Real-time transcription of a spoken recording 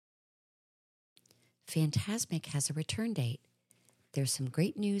Fantasmic has a return date. There's some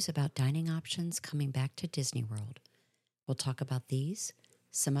great news about dining options coming back to Disney World. We'll talk about these,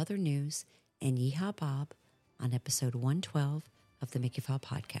 some other news, and Yeehaw Bob on episode 112 of the Mickey File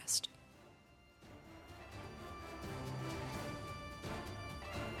Podcast.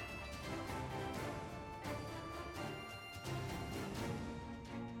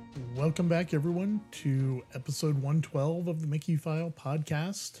 Welcome back, everyone, to episode 112 of the Mickey File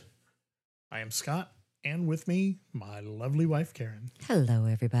Podcast. I am Scott, and with me, my lovely wife, Karen. Hello,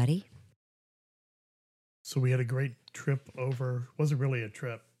 everybody. So we had a great trip over, wasn't really a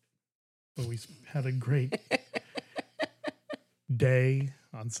trip, but we had a great day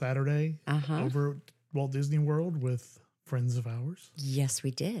on Saturday over at Walt Disney World with friends of ours. Yes,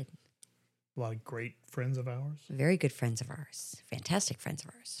 we did. A lot of great friends of ours. Very good friends of ours. Fantastic friends of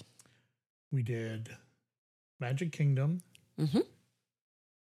ours. We did Magic Kingdom. Mm-hmm.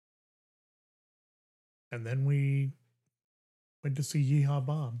 And then we went to see Yeehaw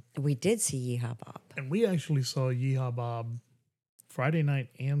Bob. We did see Yeehaw Bob. And we actually saw Yeehaw Bob Friday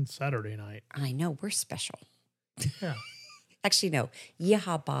night and Saturday night. I know, we're special. Yeah. Actually, no.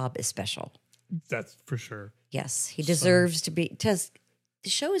 Yeehaw Bob is special. That's for sure. Yes, he deserves to be. The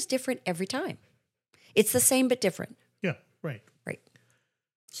show is different every time. It's the same but different. Yeah, right. Right.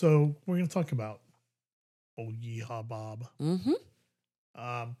 So we're going to talk about old Yeehaw Bob.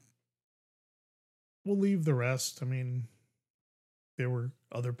 Mm-hmm. We'll leave the rest. I mean, there were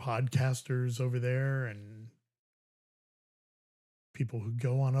other podcasters over there and people who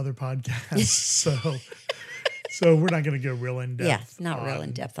go on other podcasts. So we're not going to go real in depth. Yeah, not real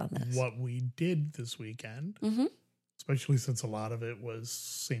in depth on this. What we did this weekend, especially since a lot of it was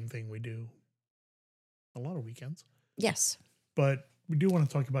same thing we do a lot of weekends. Yes. But we do want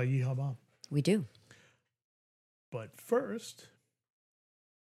to talk about Yeehaw Bob. We do. But first,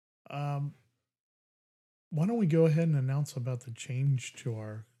 why don't we go ahead and announce about the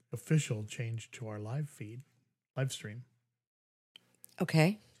official change to our live stream.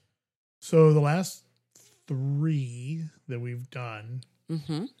 Okay. So the last 3 that we've done,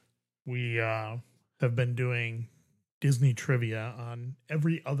 we have been doing Disney trivia on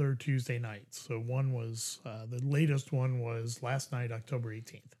every other Tuesday night. So one was, the latest one was last night, October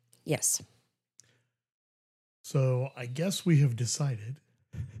 18th. Yes. So I guess we have decided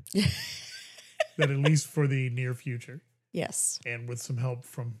that at least for the near future. Yes. And with some help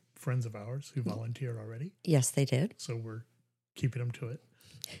from friends of ours who volunteered already. Yes, they did. So we're keeping them to it.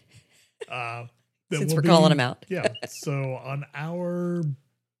 Since we're calling them out. Yeah. So on our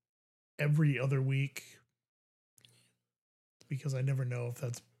every other week, because I never know if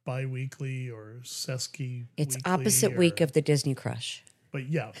that's bi-weekly or sesqui. It's opposite week of the Disney Crush. But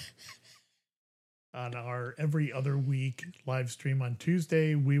yeah. On our every other week live stream on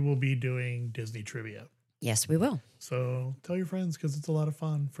Tuesday, we will be doing Disney trivia. Yes, we will. So tell your friends because it's a lot of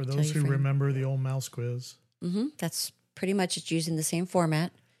fun. For those who remember the old mouse quiz. Mm-hmm. That's pretty much it's using the same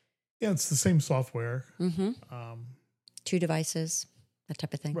format. Yeah, it's the same software. Mm-hmm. 2 devices, that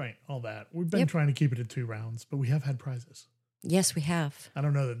type of thing. Right, all that. We've been trying to keep it at 2 rounds, but we have had prizes. Yes, we have. I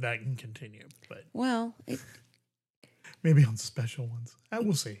don't know that can continue, but maybe on special ones.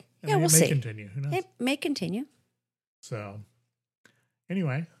 We'll see. We'll see. It may continue. Who knows? It may continue. So,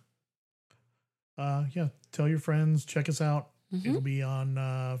 anyway, tell your friends. Check us out. It'll be on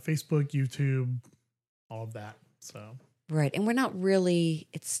Facebook, YouTube, all of that. So right, and we're not limited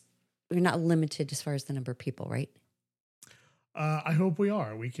as far as the number of people, right? I hope we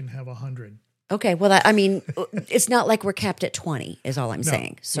are. We can have 100. Okay, well, it's not like we're capped at 20, is all I'm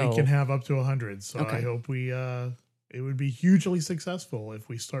saying. So we can have up to 100. So okay. I hope it would be hugely successful if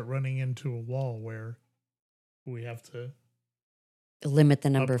we start running into a wall where we have to limit the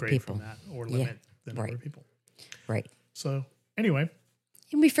number of people from that, or limit the number of people. Right. So anyway,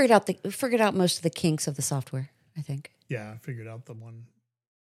 and we figured out most of the kinks of the software, I think. Yeah, I figured out the one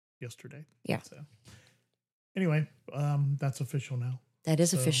yesterday. Yeah. So anyway, that's official now. That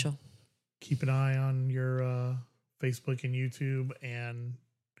is official. Keep an eye on your Facebook and YouTube. And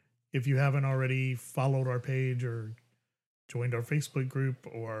if you haven't already followed our page or joined our Facebook group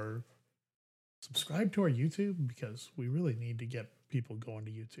or subscribed to our YouTube, because we really need to get people going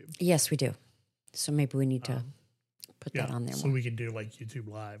to YouTube. Yes, we do. So maybe we need to put that on there so more. we can do like YouTube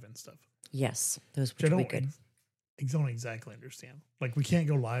Live and stuff. Yes, those would be good. I don't exactly understand. Like, we can't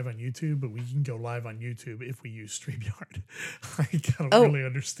go live on YouTube, but we can go live on YouTube if we use StreamYard. I don't really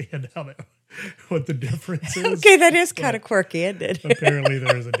understand what the difference is. Okay, that is kind of quirky, isn't it? Apparently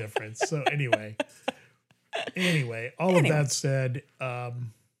there is a difference. So anyway, all of that said, that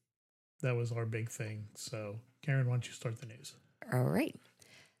was our big thing. So Karen, why don't you start the news? All right.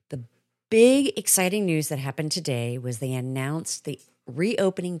 The big exciting news that happened today was they announced the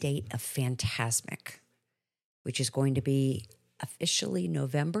reopening date of Fantasmic, which is going to be officially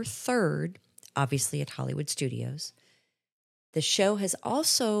November 3rd, obviously at Hollywood Studios. The show has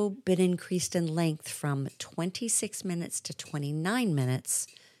also been increased in length from 26 minutes to 29 minutes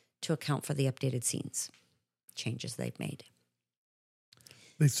to account for the updated scenes changes they've made.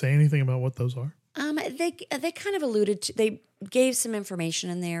 They say anything about what those are? They kind of alluded to, they gave some information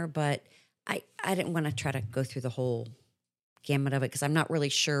in there, but I didn't want to try to go through the whole gamut of it because I'm not really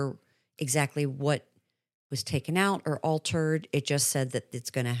sure exactly what was taken out or altered. It just said that it's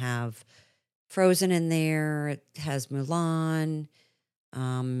going to have Frozen in there. It has Mulan.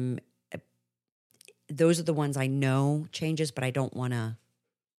 Those are the ones I know changes, but I don't want to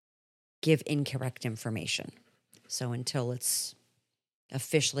give incorrect information. So until it's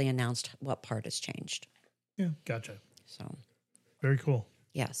officially announced what part has changed. Yeah, gotcha. So very cool.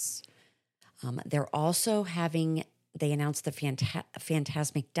 Yes. They're also having, they announced the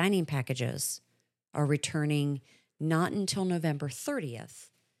Fantasmic dining packages are returning not until November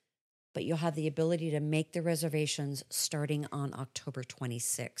 30th, but you'll have the ability to make the reservations starting on October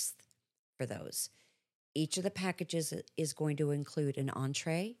 26th for those. Each of the packages is going to include an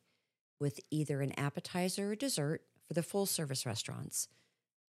entree with either an appetizer or dessert for the full service restaurants,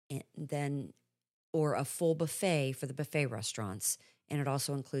 and then or a full buffet for the buffet restaurants, and it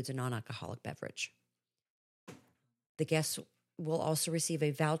also includes a non-alcoholic beverage. The guests will also receive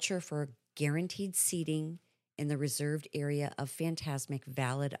a voucher for guaranteed seating in the reserved area of Fantasmic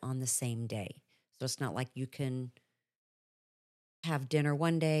valid on the same day. So it's not like you can have dinner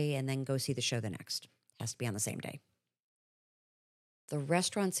one day and then go see the show the next. It has to be on the same day. The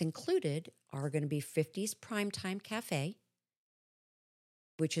restaurants included are going to be 50's Primetime Cafe,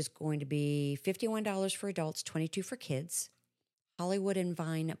 which is going to be $51 for adults, $22 for kids. Hollywood and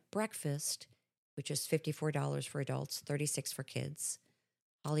Vine Breakfast, which is $54 for adults, $36 for kids.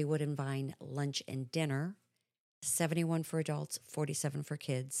 Hollywood and Vine Lunch and Dinner, $71 for adults, $47 for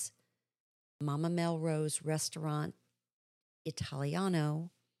kids. Mama Melrose Restaurant Italiano,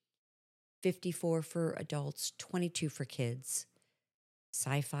 $54 for adults, $22 for kids.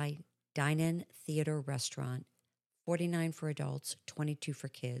 Sci-Fi Dine-In Theater Restaurant, $49 for adults, $22 for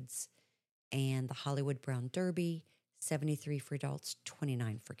kids. And the Hollywood Brown Derby, $73 for adults,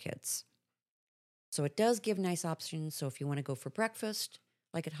 $29 for kids. So it does give nice options. So if you want to go for breakfast,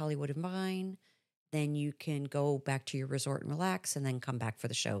 like at Hollywood and Vine, then you can go back to your resort and relax and then come back for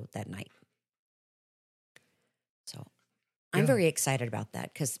the show that night. So I'm very excited about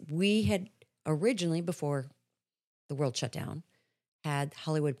that because we had originally, before the world shut down, had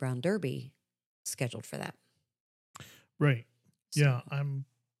Hollywood Brown Derby scheduled for that. Right. So, yeah,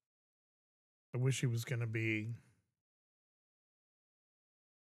 I wish it was going to be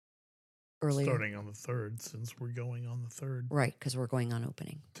earlier. Starting on the 3rd, since we're going on the 3rd. Right, because we're going on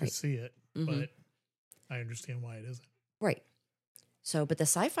opening. To see it, but I understand why it isn't. Right. So, but the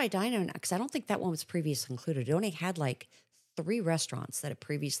Sci-Fi Dine-In, because I don't think that one was previously included. It only had like 3 restaurants that it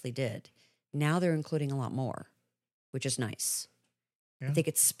previously did. Now they're including a lot more, which is nice. Yeah. I think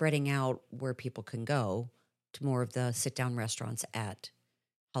it's spreading out where people can go to more of the sit-down restaurants at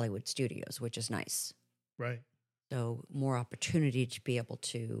Hollywood Studios, which is nice. Right. So more opportunity to be able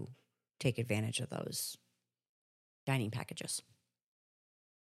to take advantage of those dining packages.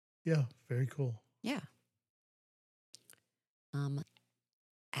 Yeah, very cool. Yeah.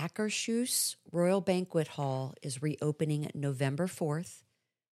 Akershus Royal Banquet Hall is reopening November 4th.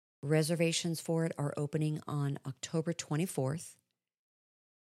 Reservations for it are opening on October 24th.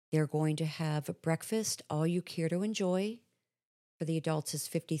 They're going to have breakfast, all you care to enjoy. For the adults is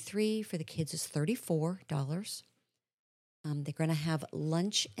 $53, for the kids is $34. They're going to have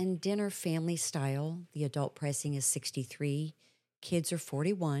lunch and dinner family style. The adult pricing is $63, kids are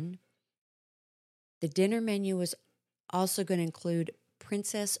 $41. The dinner menu is also going to include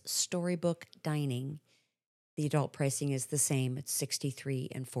Princess Storybook Dining. The adult pricing is the same, it's $63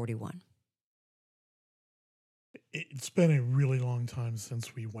 and $41. It's been a really long time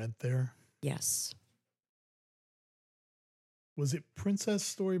since we went there. Yes. Was it Princess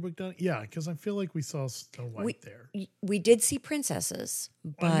Storybook Dining? Yeah, because I feel like we saw Snow White there. We did see princesses,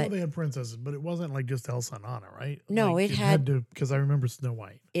 but I know they had princesses, but it wasn't like just Elsa and Anna, right? No, like, it had to, because I remember Snow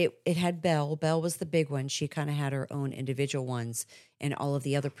White. It had Belle. Belle was the big one. She kind of had her own individual ones, and all of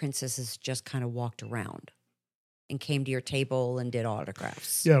the other princesses just kind of walked around and came to your table and did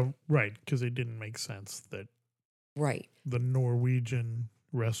autographs. Yeah, right. Because it didn't make sense that the Norwegian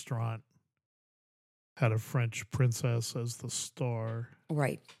restaurant had a French princess as the star.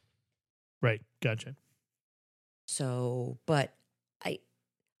 Right. Gotcha. So, but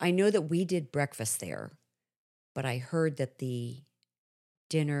I know that we did breakfast there, but I heard that the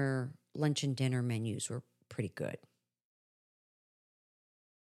lunch and dinner menus were pretty good.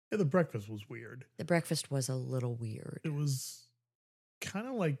 Yeah, the breakfast was weird. The breakfast was a little weird. It was kind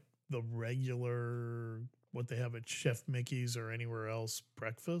of like the regular, what they have at Chef Mickey's or anywhere else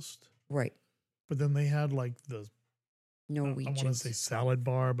breakfast. Right. But then they had like the Norwegian. I want to say salad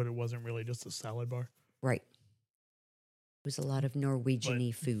bar, but it wasn't really just a salad bar. Right. It was a lot of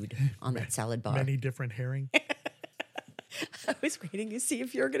Norwegian-y food on that salad bar. Many different herring. I was waiting to see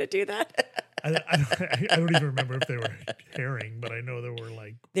if you were going to do that. I don't even remember if they were herring, but I know there were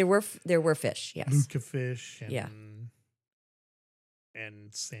like there were fish. Yes. Luca fish and Yeah.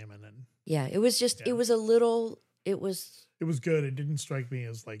 and salmon and Yeah. It was just it was a little. It was good. It didn't strike me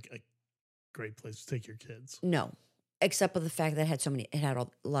as like a great place to take your kids. no, except for the fact that it had a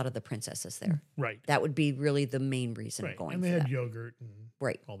lot of the princesses there. Right. That would be really the main reason Right. of going. And they for had that. yogurt and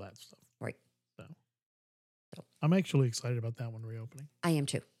Right. all that stuff. Right. So I'm actually excited about that one reopening. I am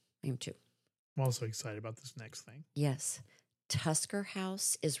too. I'm also excited about this next thing. Yes. Tusker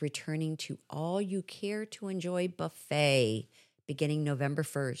House is returning to All You Care to Enjoy buffet beginning November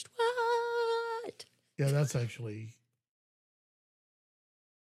 1st. What? Yeah, that's actually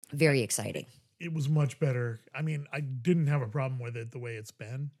Very exciting. it was much better. I mean, I didn't have a problem with it the way it's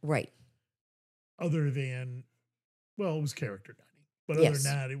been. Right. Other than, well, it was character dining. But Yes. other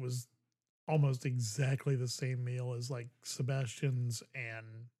than that, it was almost exactly the same meal as like Sebastian's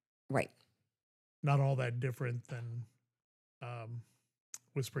and Right. not all that different than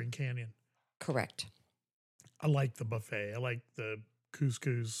Whispering Canyon. Correct. I like the buffet. I like the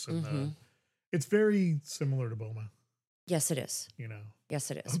couscous and Mm-hmm. it's very similar to Boma, Yes, it is. you know.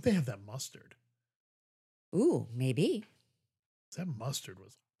 Yes, it I is. hope they have that mustard. Ooh, maybe. That mustard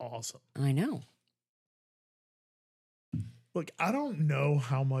was awesome. I know. Look, I don't know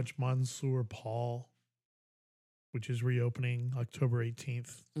how much Mansour Paul, which is reopening October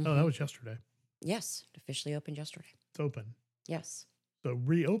 18th. Oh, that Mhm. was yesterday. Yes, it officially opened yesterday. It's open. Yes. So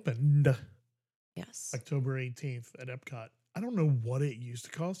reopened Yes. October 18th at Epcot. I don't know what it used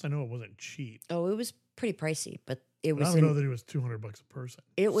to cost. I know it wasn't cheap. Oh, it was pretty pricey, but it But I was. don't know that it was $200 a person.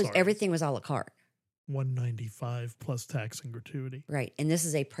 It was Sorry. everything was a la carte, $195 plus tax and gratuity. right? And this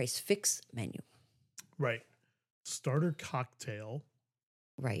is a price fix menu, Right. Starter cocktail,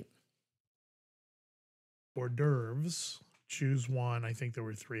 right? hors d'oeuvres, choose one. I think there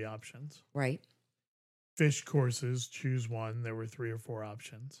were 3 options. Right. Fish courses, choose one. There were 3 or 4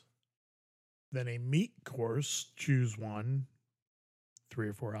 options. Then a meat course, choose one. 3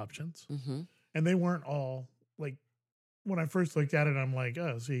 or 4 options. Mm-hmm. And they weren't all like, when I first looked at it, I'm like,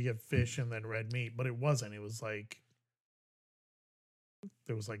 oh, so you get fish and then red meat. But it wasn't. It was like,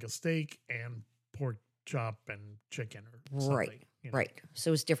 there was like a steak and pork chop and chicken or something. Right. you know. Right.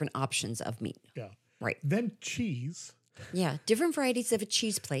 So it's different options of meat. Yeah. Right. Then cheese. Yeah. Different varieties of a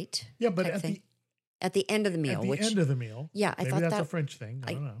cheese plate. Yeah, but type at thing. the At the end of the meal, at the which end of the meal. yeah, I maybe thought that's a that French thing.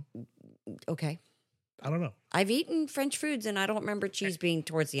 I don't know. okay. I don't know. I've eaten French foods and I don't remember cheese being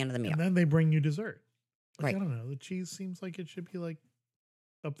towards the end of the meal. And then they bring you dessert. Like, Right. I don't know. The cheese seems like it should be like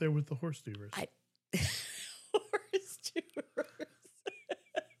up there with the horse duvers. Horse tours.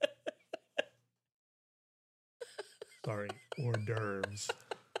 Sorry, hors d'oeuvres.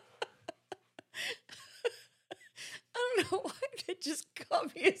 I don't know why that just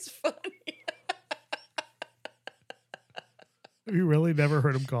got me as funny. Have you really never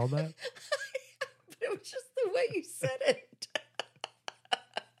heard him called that? But it was just the way you said it.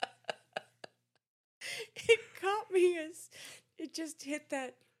 It caught me as it just hit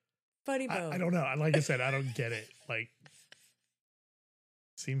that funny bone. I don't know. Like I said, I don't get it. Like,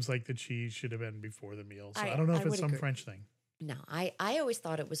 seems like the cheese should have been before the meal. So I don't know if I it's would some agree. French thing. No, I always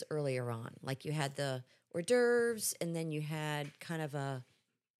thought it was earlier on. Like you had the hors d'oeuvres and then you had kind of a,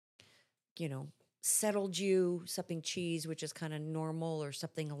 settled you something cheese, which is kind of normal or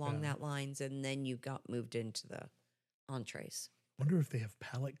something along that lines. And then you got moved into the entrees. Wonder if they have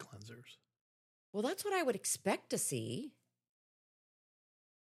palate cleansers. Well, that's what I would expect to see.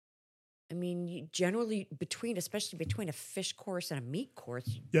 I mean, you generally especially between a fish course and a meat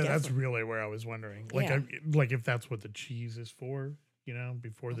course. Yeah, that's really where I was wondering. Like, Yeah. like if that's what the cheese is for,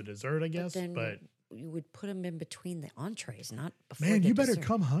 before the dessert, I guess. then But you would put them in between the entrees, not before. man, the you better dessert.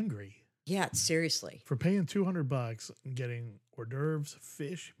 come hungry Yeah, seriously. for paying $200 and getting hors d'oeuvres,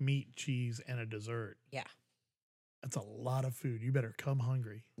 fish, meat, cheese, and a dessert. Yeah. That's a lot of food. You better come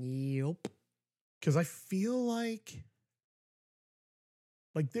hungry. Yep. Because I feel like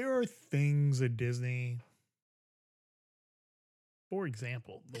there are things at Disney. For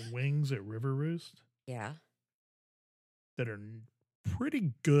example, the wings at River Roost Yeah. that are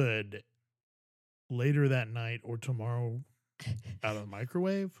pretty good later that night or tomorrow out of the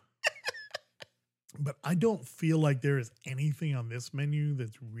microwave. But I don't feel like there is anything on this menu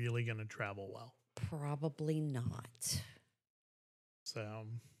that's really going to travel well. Probably not. So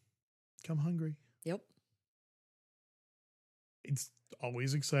come hungry. Yep. It's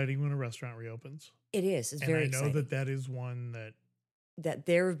always exciting when a restaurant reopens. It is. It's And very I know exciting. that is one that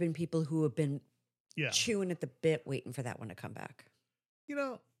there have been people who have been yeah. chewing at the bit waiting for that one to come back. You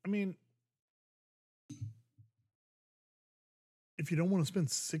know, I mean, if you don't want to spend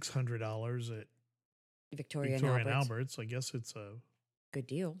 $600 at Victoria and Albert's, I guess it's a good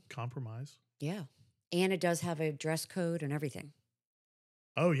deal. Compromise. Yeah. And it does have a dress code and everything.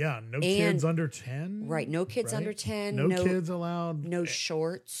 Oh, yeah. No kids under 10. Right. No kids under 10. No kids allowed. No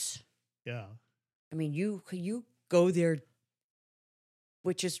shorts. Yeah. I mean, you go there,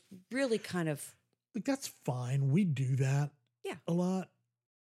 which is really kind of. Like, that's fine. We do that. Yeah. A lot.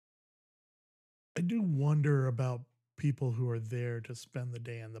 I do wonder about people who are there to spend the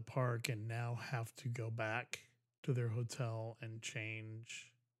day in the park and now have to go back to their hotel and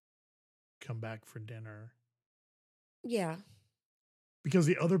change, come back for dinner. Yeah. Because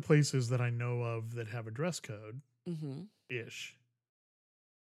the other places that I know of that have a dress code ish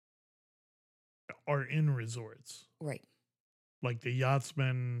are in resorts. Right. Like the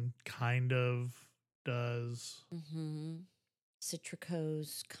Yachtsman kind of does.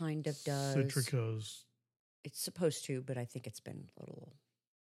 Citrico's kind of does. Citrico's. It's supposed to, but I think it's been a little.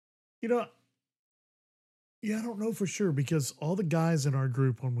 You know, yeah, I don't know for sure because all the guys in our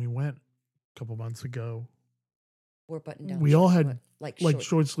group when we went a couple months ago were button down. We all had like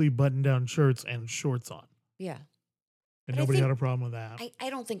short sleeve button down shirts and shorts on. Yeah. And nobody had a problem with that.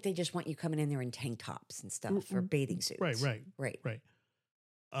 I don't think they just want you coming in there in tank tops and stuff or bathing suits. Right.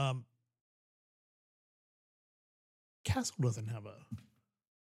 Castle doesn't have a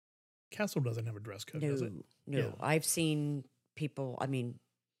dress code, does it? No. Yeah. I've seen people, I mean,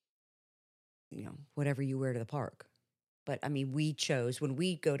 you know, whatever you wear to the park. But I mean, we chose, when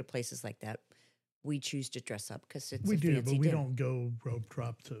we go to places like that, we choose to dress up because it's a fancy but we dinner. don't go rope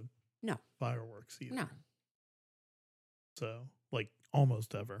drop to fireworks either. No. So, like,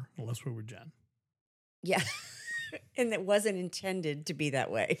 almost ever, unless we were Jen. Yeah. And it wasn't intended to be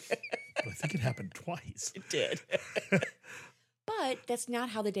that way. But I think it happened twice. It did. But that's not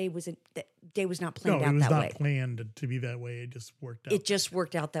how the day was. The day was not planned out that way. No, it was not planned to be that way. It just worked out. It just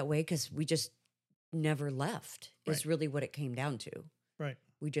worked out that way because we just never left is really what it came down to. Right.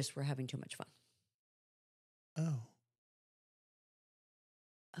 We just were having too much fun.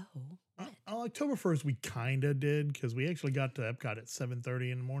 What? On October 1st, we kind of did because we actually got to Epcot at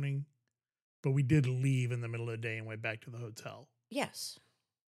 7:30 in the morning. But we did leave in the middle of the day and went back to the hotel. Yes.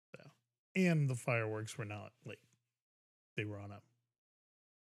 So, and the fireworks were not late. They were on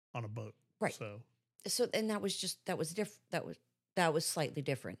a boat. Right. So and that was different. That was slightly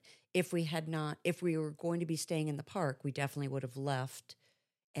different. If we were going to be staying in the park, we definitely would have left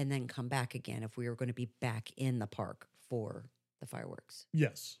and then come back again if we were going to be back in the park for the fireworks.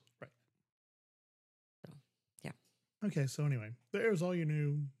 Yes. Right. So, yeah. Okay. So anyway, there's all your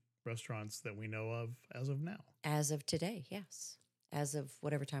new restaurants that we know of as of now. As of today, yes. As of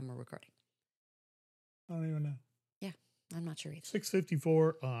whatever time we're recording. I don't even know. Yeah, I'm not sure either.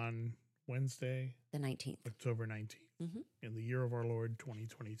 6:54 on Wednesday, the 19th, October 19th, in the year of our Lord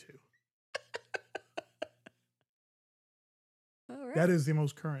 2022. All right. That is the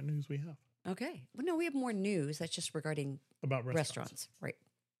most current news we have. Okay. Well, no, we have more news. That's just regarding about restaurants. Right.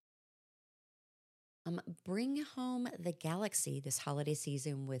 Bring home the galaxy this holiday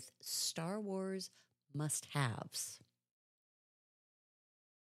season with Star Wars must-haves.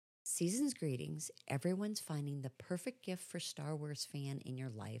 Season's greetings. Everyone's finding the perfect gift for Star Wars fan in your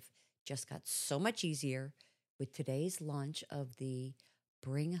life just got so much easier with today's launch of the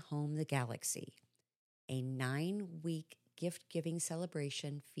Bring Home the Galaxy. A 9-week gift-giving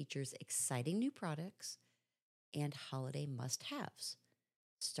celebration features exciting new products and holiday must-haves.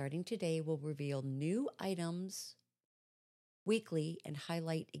 Starting today, we'll reveal new items weekly and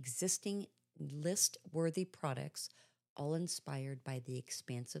highlight existing list-worthy products, all inspired by the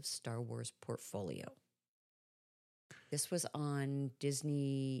expansive Star Wars portfolio. This was on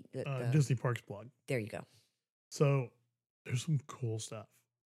Disney... Disney Parks blog. There you go. So, there's some cool stuff.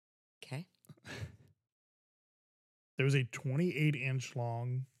 Okay. There's a 28-inch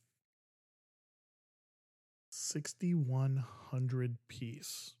long 6,100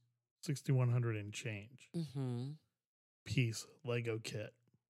 piece, 6,100 and change piece Lego kit.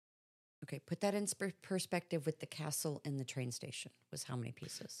 Okay, put that in perspective with the castle and the train station. Was how many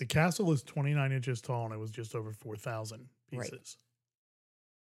pieces? The castle is 29 inches tall and it was just over 4,000 pieces.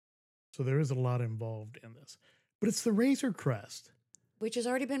 So there is a lot involved in this. But it's the Razor Crest. Which has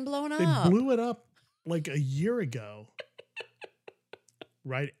already been blown They up. blew it up like a year ago,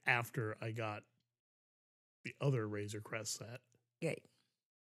 right after I got the other Razor Crest set. Right.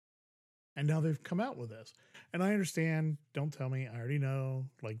 And now they've come out with this. And I understand, don't tell me, I already know.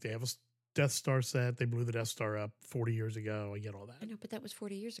 Like, they have a Death Star set. They blew the Death Star up 40 years ago. I get all that. I know, but that was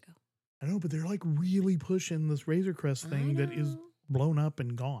 40 years ago. I know, but they're like really pushing this Razor Crest thing that is blown up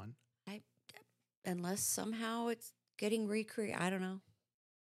and gone. Unless somehow it's getting recreated. I don't know.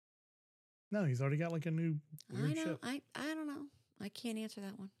 No, he's already got like a new weird ship. I don't know. I can't answer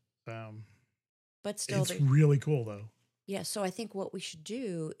that one. But still, it's really cool though. Yeah, so I think what we should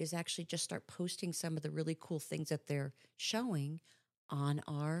do is actually just start posting some of the really cool things that they're showing on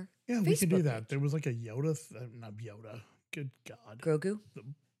our Facebook we can do that. Page. There was like a Yoda, not Yoda. Good God, Grogu.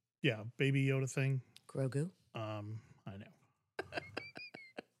 Baby Yoda thing. Grogu. I know.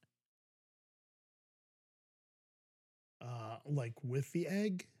 Like with the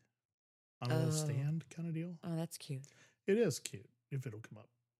egg on a little stand kind of deal. Oh, that's cute. It is cute if it'll come up.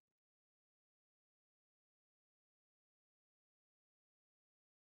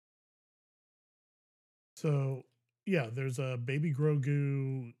 So, yeah, there's a baby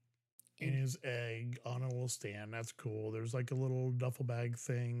Grogu in his egg on a little stand. That's cool. There's like a little duffel bag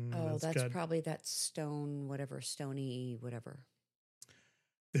thing. Oh, that's probably that stony whatever.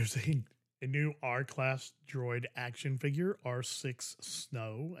 There's a new R-Class droid action figure, R6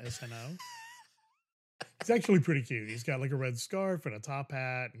 Snow, SNO. It's actually pretty cute. He's got like a red scarf and a top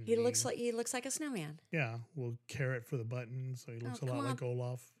hat. And he looks like a snowman. Yeah, little carrot for the buttons, so he looks a lot like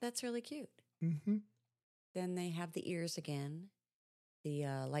Olaf. That's really cute. Mm-hmm. Then they have the ears again, the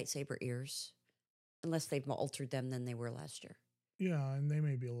lightsaber ears, unless they've altered them than they were last year. Yeah, and they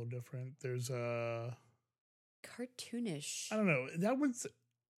may be a little different. There's a cartoonish. I don't know. That one's.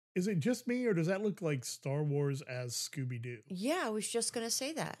 Is it just me, or does that look like Star Wars as Scooby-Doo? Yeah, I was just going to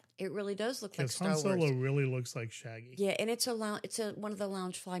say that. It really does look like Star Wars. Han Solo really looks like Shaggy. Yeah, and it's one of the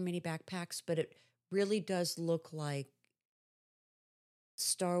Loungefly mini backpacks, but it really does look like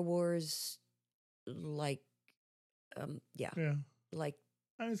Star Wars, like, Yeah. Like.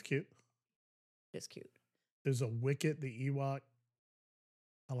 It's cute. It's cute. There's a Wicket, the Ewok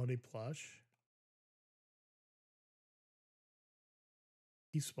holiday plush.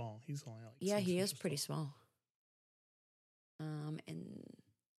 He's small. He's only like he is pretty small. And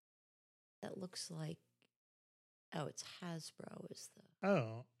that looks like it's Hasbro is the.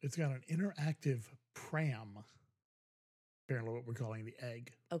 Oh, it's got an interactive pram. Apparently, what we're calling the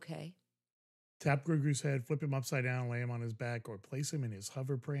egg. Okay. Tap Grogu's head, flip him upside down, lay him on his back, or place him in his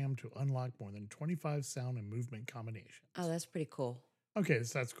hover pram to unlock more than 25 sound and movement combinations. Oh, that's pretty cool. Okay,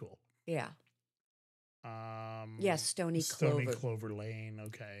 so that's cool. Yeah. Stony Clover Lane.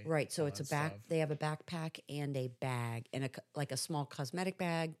 Okay. Right. So it's a back. Stuff. They have a backpack and a bag and like a small cosmetic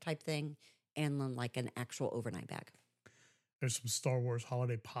bag type thing, and then like an actual overnight bag. There's some Star Wars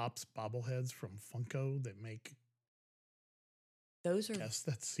holiday pops bobbleheads from Funko that make. Those are. Guess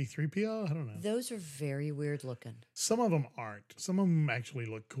that's C-3PO. I don't know. Those are very weird looking. Some of them aren't. Some of them actually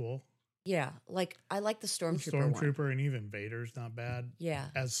look cool. Yeah, like I like the Stormtrooper one. And even Vader's not bad. Yeah.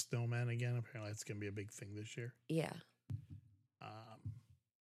 As snowman again, apparently that's going to be a big thing this year. Yeah.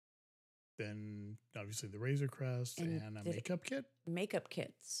 Then obviously the Razor Crest and a makeup kit. Makeup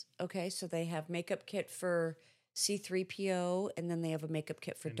kits. Okay, so they have makeup kit for C-3PO, and then they have a makeup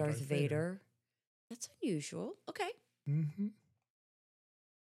kit for Darth Vader. That's unusual. Okay. Mm-hmm.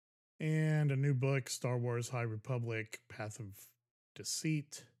 And a new book, Star Wars High Republic, Path of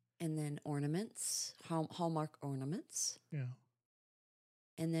Deceit. And then ornaments, Hallmark ornaments. Yeah.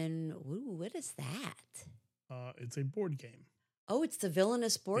 And then, what is that? It's a board game. Oh, it's the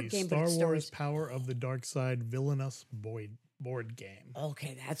Villainous board game. Star Wars Power of the Dark Side Villainous board game.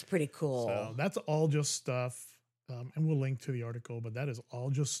 Okay, that's pretty cool. So that's all just stuff, and we'll link to the article, but that is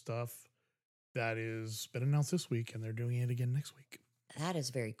all just stuff that is been announced this week, and they're doing it again next week. That is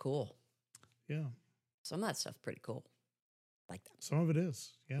very cool. Yeah. Some of that stuff's pretty cool. Like that. Some of it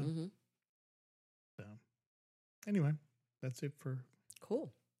is, yeah. Mm-hmm. So, anyway, that's it for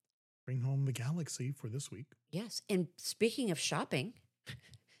cool. Bring Home the Galaxy for this week. Yes, and speaking of shopping,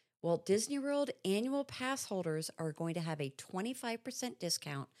 Walt Disney World annual pass holders are going to have a 25%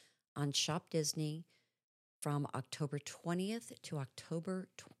 discount on Shop Disney from October 20th to October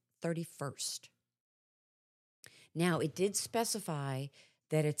 31st. Now, it did specify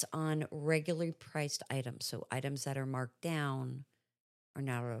that it's on regularly priced items. So items that are marked down are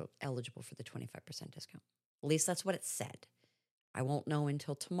now eligible for the 25% discount. At least that's what it said. I won't know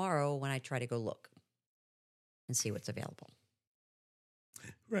until tomorrow when I try to go look and see what's available.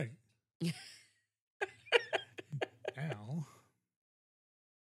 Right. Now,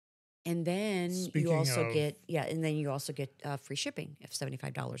 And then Speaking you also of- get free shipping if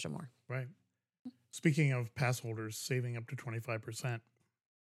 $75 or more. right. Speaking of pass holders saving up to 25%,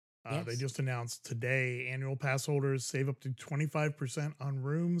 they Yes. just announced today annual pass holders save up to 25% on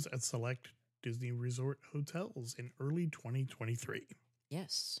rooms at select Disney Resort hotels in early 2023.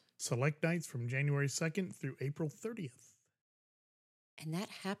 Yes. Select nights from January 2nd through April 30th And that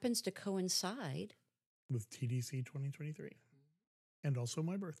happens to coincide. with TDC 2023 and also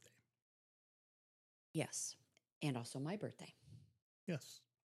my birthday. Yes. And also my birthday. Yes.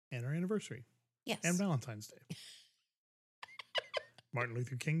 And our anniversary Yes. and Valentine's Day. Martin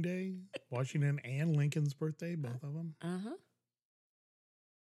Luther King Day, Washington and Lincoln's birthday, both of them. Uh-huh.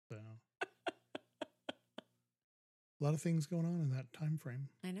 So a lot of things going on in that time frame.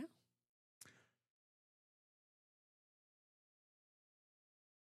 I know.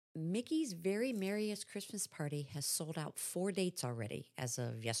 Mickey's Very Merriest Christmas Party has sold out 4 dates already as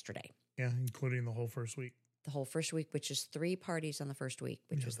of yesterday. Yeah, including the whole first week. The whole first week, which is 3 parties on the first week,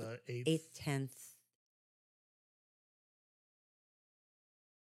 which Yeah, was the 8th, 10th.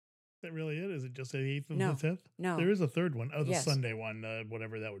 That really it? Is it just the 8th and No. the 10th? No. There is a third one. Oh, the Yes. Sunday one,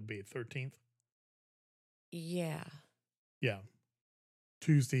 whatever that would be, 13th. Yeah. Yeah.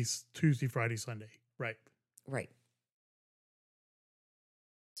 Tuesday, Friday, Sunday. Right. Right.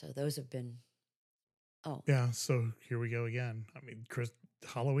 So those have been. Oh, Yeah, so here we go again. I mean,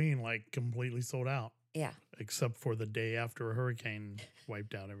 Halloween, like, completely sold out, yeah. except for the day after a hurricane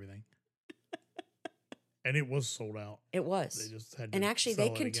wiped out everything. And it was sold out. It was. They just had to And actually, they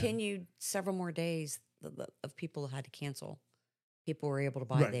sell it again. continued several more days of people who had to cancel. People were able to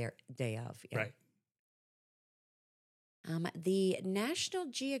buy Right. their day of. Yeah. Right. The National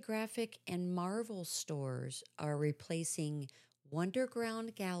Geographic and Marvel stores are replacing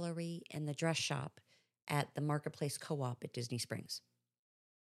Wonderground Gallery and the Dress Shop at the Marketplace Co-op at Disney Springs.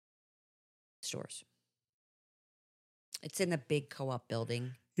 Stores. It's in the big co-op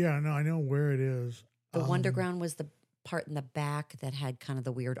building. Yeah, no, I know where it is. The Wonderground was the part in the back that had kind of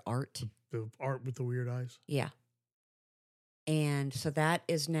the weird art. The art with the weird eyes. Yeah. And so that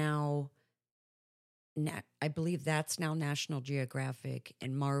is now, I believe that's now National Geographic,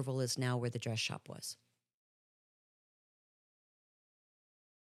 and Marvel is now where the Dress Shop was.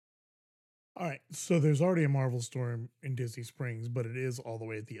 All right. So there's already a Marvel store in Disney Springs, but it is all the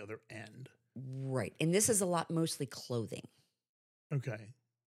way at the other end. Right. And this is a lot mostly clothing. Okay.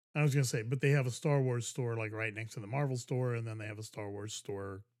 I was going to say, but they have a Star Wars store like right next to the Marvel store, and then they have a Star Wars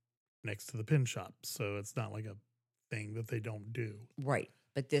store next to the pin shop. So it's not like a thing that they don't do. Right.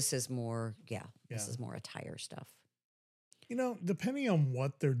 But this is more, this Yeah. is more attire stuff. You know, depending on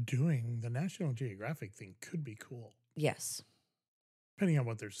what they're doing, the National Geographic thing could be cool, Yes. depending on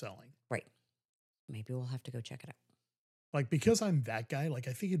what they're selling. Right. Maybe we'll have to go check it out. Like, because I'm that guy, like,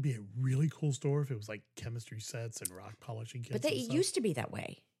 I think it'd be a really cool store if it was like chemistry sets and rock polishing kits. But and it stuff. used to be that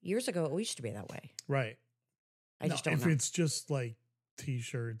way. Years ago, it used to be that way. Right. I just don't if know. it's just like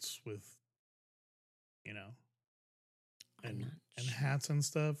T-shirts with, you know, I'm and not and sure. hats and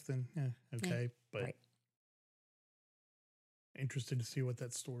stuff, then okay. But right. interested to see what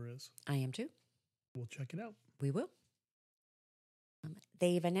that store is. I am too. We'll check it out. We will.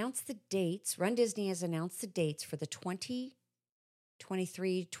 They've announced the dates. Run Disney has announced the dates for the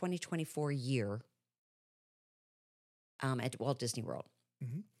 2023-2024 year at Walt Disney World.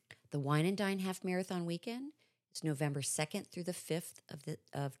 Mhm. The Wine and Dine Half Marathon Weekend is November 2nd through the 5th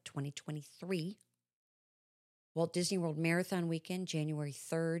of 2023. Walt Disney World Marathon Weekend, January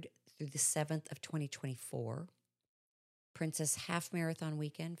 3rd through the 7th of 2024. Princess Half Marathon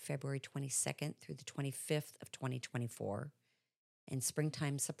Weekend, February 22nd through the 25th of 2024. And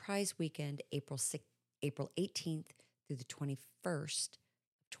Springtime Surprise Weekend, April 18th through the 21st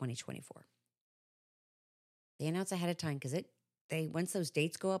of 2024. They announce ahead of time because once those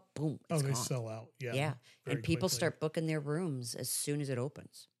dates go up, boom, it's They gone. sell out. Yeah. Yeah. very And people quickly. start booking their rooms as soon as it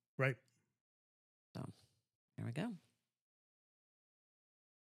opens. Right. So there we go.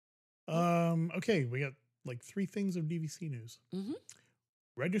 Okay, we got like 3 things of DVC news. Mm-hmm.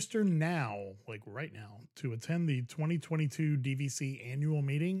 Register now, like right now, to attend the 2022 DVC annual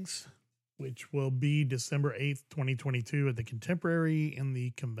meetings, which will be December 8th, 2022 at the Contemporary in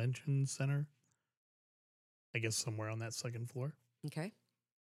the Convention Center. I guess somewhere on that second floor. Okay.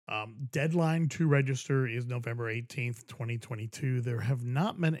 Deadline to register is November 18th, 2022. There have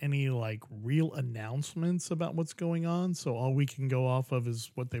not been any like real announcements about what's going on. So all we can go off of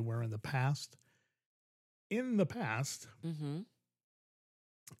is what they were in the past. In the past, Mm-hmm.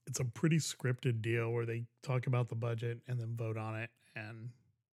 it's a pretty scripted deal where they talk about the budget and then vote on it. And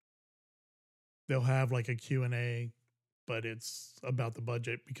they'll have like a Q&A, but it's about the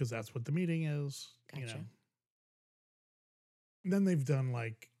budget because that's what the meeting is. Gotcha. You know. And then they've done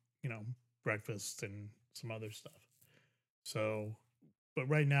like, breakfast and some other stuff. So, but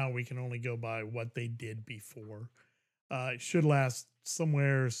right now we can only go by what they did before. It should last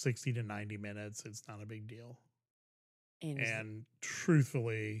somewhere 60 to 90 minutes. It's not a big deal. And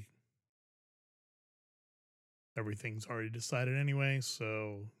truthfully, everything's already decided anyway,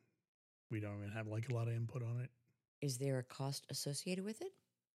 so we don't even have like a lot of input on it. Is there a cost associated with it?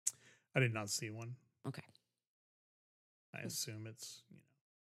 I did not see one. Okay. I assume it's,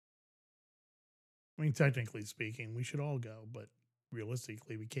 I mean, technically speaking, we should all go, but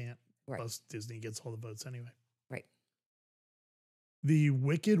realistically, we can't. Right. Plus, Disney gets all the votes anyway. Right. The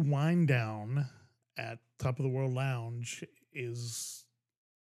Wicked Wind Down at Top of the World Lounge is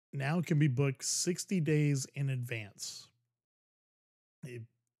now can be booked 60 days in advance. It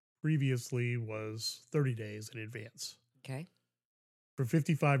previously was 30 days in advance. Okay. For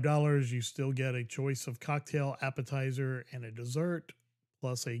 $55, you still get a choice of cocktail, appetizer, and a dessert,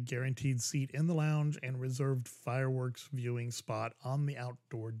 plus a guaranteed seat in the lounge and reserved fireworks viewing spot on the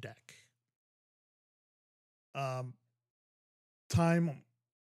outdoor deck.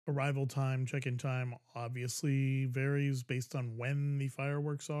 Arrival time, check-in time obviously varies based on when the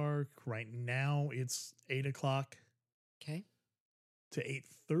fireworks are. Right now, it's 8 o'clock. Okay. To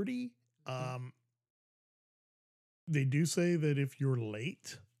 8:30. They do say that if you're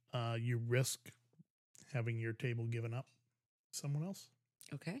late, you risk having your table given up to someone else.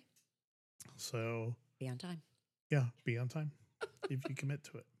 Okay. So be on time. Yeah, be on time if you commit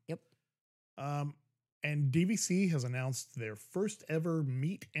to it. Yep. And DVC has announced their first ever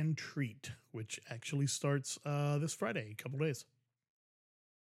meet and treat, which actually starts this Friday, a couple days.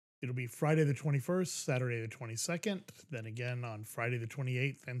 It'll be Friday the 21st, Saturday the 22nd, then again on Friday the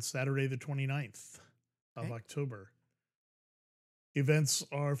 28th and Saturday the 29th of October. Events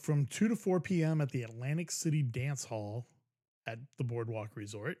are from 2 to 4 p.m. at the Atlantic City Dance Hall at the Boardwalk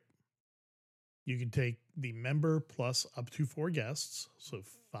Resort. You can take the member plus up to 4 guests, so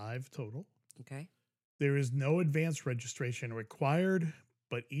 5 total. Okay. There is no advance registration required,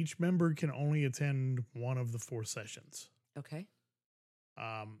 but each member can only attend one of the 4 sessions. Okay.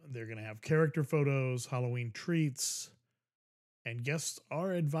 They're going to have character photos, Halloween treats, and guests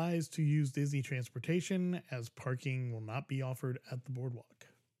are advised to use Disney transportation as parking will not be offered at the boardwalk.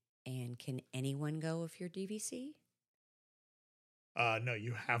 And can anyone go if you're DVC? No,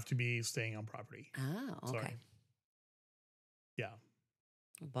 you have to be staying on property. Oh, okay. Sorry. Yeah.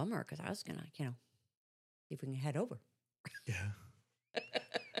 Bummer, because I was going to, see if we can head over. Yeah.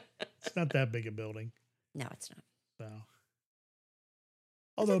 It's not that big a building. No, it's not. So,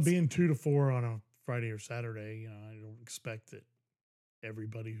 although being 2 to 4 on a Friday or Saturday, I don't expect that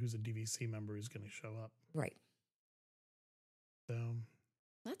everybody who's a DVC member is going to show up. Right. So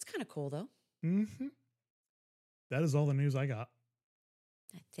that's kind of cool, though. Mm-hmm. That is all the news I got.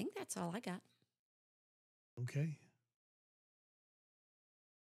 I think that's all I got. Okay.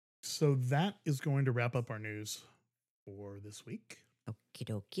 So that is going to wrap up our news for this week. Okie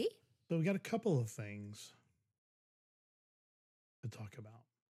dokie. So we got a couple of things to talk about.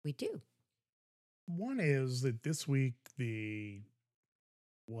 We do. One is that this week, the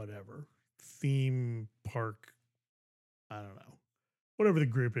theme park, I don't know, whatever the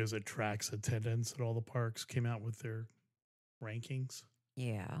group is that tracks attendance at all the parks came out with their rankings.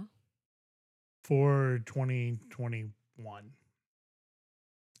 Yeah. For 2021.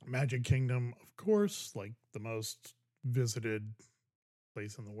 Magic Kingdom, of course, like the most visited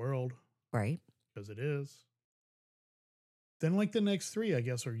place in the world. Right. Because it is. Then like the next 3, I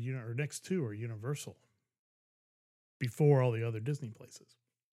guess, or next 2 are Universal. Before all the other Disney places,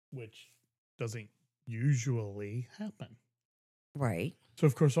 which doesn't usually happen. Right. So,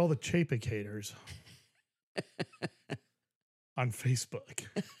 of course, all the Chapek haters on Facebook.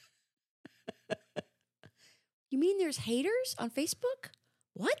 You mean there's haters on Facebook?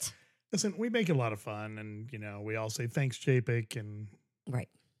 What? Listen, we make a lot of fun and, we all say thanks, Chapek, and, right.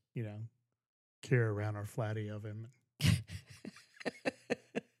 Carry around our flatty of him.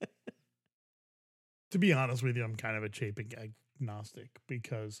 To be honest with you, I'm kind of a Chapek agnostic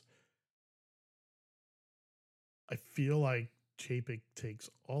because I feel like Chapek takes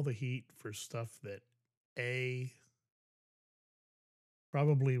all the heat for stuff that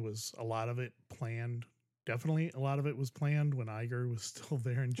probably was a lot of it planned. Definitely a lot of it was planned when Iger was still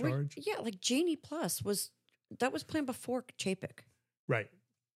there in charge. Yeah, like Genie Plus was planned before Chapek. Right.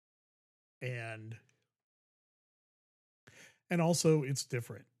 And also it's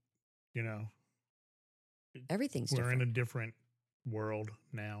different, Everything's We're different. in a different world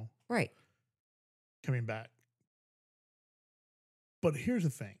now. Right. coming back. But here's the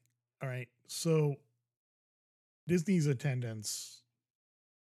thing. All right. So Disney's attendance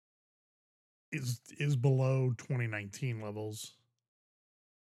is below 2019 levels.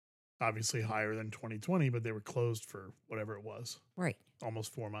 Obviously higher than 2020, but they were closed for whatever it was. Right.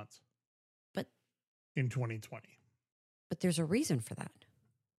 Almost 4 months. But in 2020. But there's a reason for that.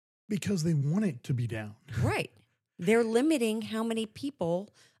 Because they want it to be down. Right. They're limiting how many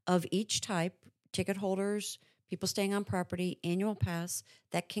people of each type, ticket holders, people staying on property, annual pass,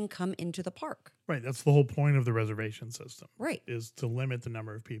 that can come into the park. Right. That's the whole point of the reservation system. Right. Is to limit the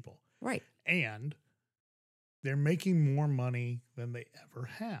number of people. Right. And they're making more money than they ever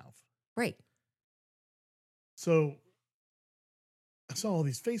have. Right. So I saw all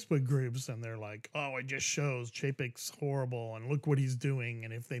these Facebook groups and they're like, oh, it just shows Chapek's horrible and look what he's doing.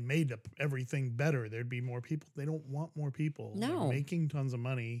 And if they made everything better, there'd be more people. They don't want more people. No. They're making tons of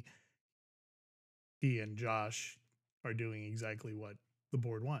money. He and Josh are doing exactly what the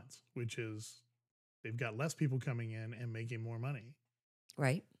board wants, which is they've got less people coming in and making more money.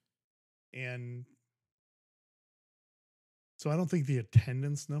 Right. And so I don't think the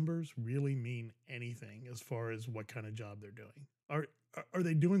attendance numbers really mean anything as far as what kind of job they're doing. Are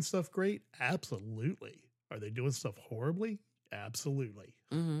they doing stuff great? Absolutely. Are they doing stuff horribly? Absolutely.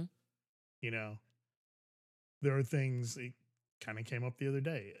 Mm-hmm. You know, there are things, it kind of came up the other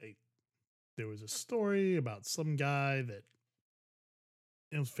day. There was a story about some guy that,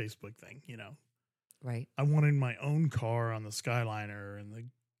 it was a Facebook thing, you know. Right. I wanted my own car on the Skyliner, and the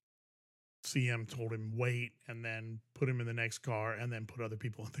CM told him wait, and then put him in the next car, and then put other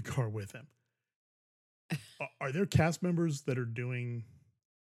people in the car with him. Are there cast members that are doing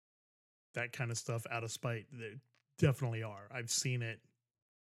that kind of stuff out of spite? There definitely are. I've seen it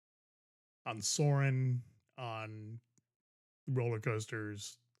on Soarin', on roller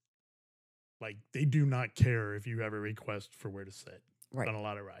coasters. Like, they do not care if you have a request for where to sit on a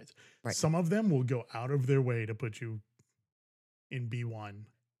lot of rides. Right. Some of them will go out of their way to put you in B1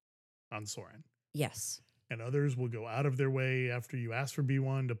 on Soarin'. Yes. And others will go out of their way after you ask for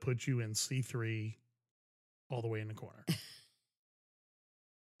B1 to put you in C3 all the way in the corner.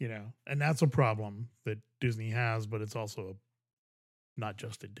 You know, and that's a problem that Disney has, but it's also not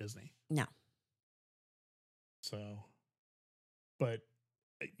just at Disney. No. So, but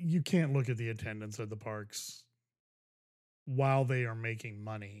you can't look at the attendance at the parks while they are making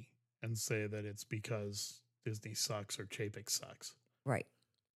money and say that it's because Disney sucks or Chapek sucks. Right.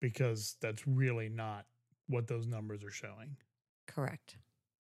 Because that's really not what those numbers are showing. Correct.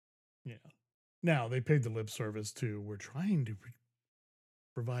 Yeah. Now, they paid the lip service to, we're trying to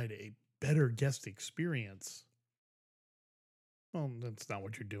provide a better guest experience. Well, that's not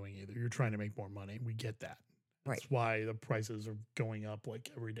what you're doing either. You're trying to make more money. We get that. That's why the prices are going up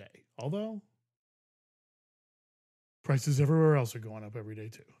like every day. Although, prices everywhere else are going up every day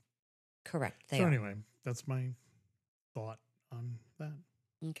too. Correct. So anyway, that's my thought on that.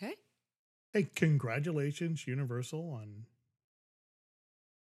 Okay. Hey, congratulations, Universal, on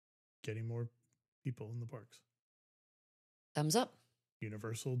getting more people in the parks. Thumbs up.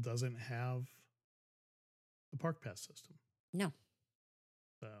 Universal doesn't have the park pass system. No.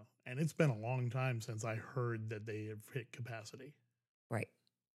 So, and it's been a long time since I heard that they have hit capacity. Right.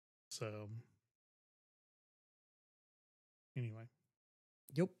 So, anyway.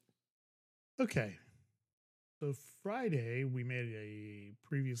 Yep. Okay. So Friday, we made a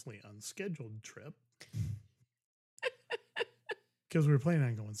previously unscheduled trip because we were planning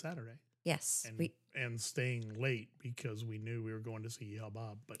on going Saturday. Yes. And staying late because we knew we were going to see Yeehaw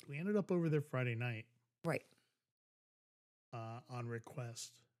Bob. But we ended up over there Friday night. Right. On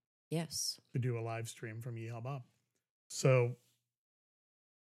request. Yes. To do a live stream from Yeehaw Bob. So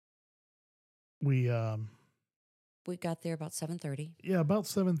we got there about 7:30. Yeah, about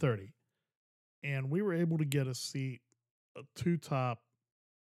 7:30. And we were able to get a seat, a two-top,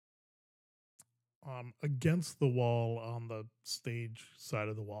 against the wall on the stage side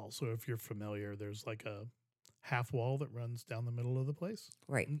of the wall. So if you're familiar, there's like a half wall that runs down the middle of the place.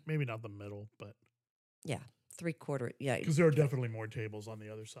 Right. Maybe not the middle, but. Yeah. 3/4. Yeah. Because there are definitely more tables on the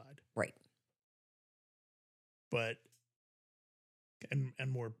other side. Right. But, and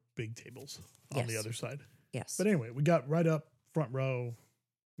more big tables on the other side. Yes. But anyway, we got right up front row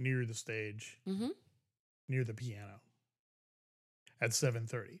near the stage, near the piano at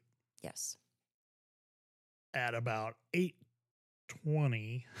 7:30. Yes. At about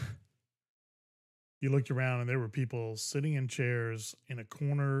 8:20, you looked around and there were people sitting in chairs in a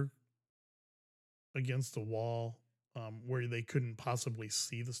corner against the wall where they couldn't possibly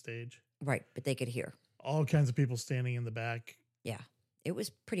see the stage. Right, but they could hear. All kinds of people standing in the back. Yeah. It was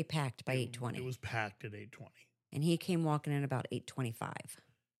pretty packed by 8:20. It was packed at 8:20. And he came walking in about 8:25.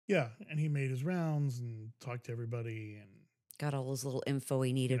 Yeah, and he made his rounds and talked to everybody and Got all his little info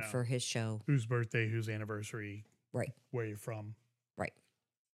he needed for his show. Whose birthday, whose anniversary, right? Where you're from, right?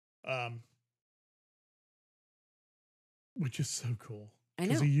 Which is so cool. I know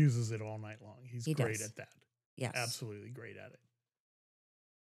because he uses it all night long. He great does. at that. Yes, absolutely great at it.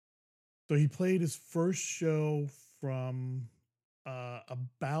 So he played his first show from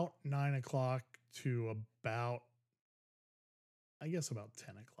about 9 o'clock to about 10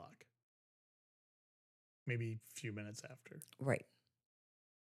 o'clock. Maybe a few minutes after. Right.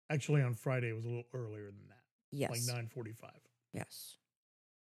 Actually, on Friday, it was a little earlier than that. Yes. Like 9:45. Yes.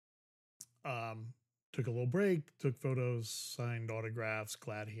 Took a little break, took photos, signed autographs,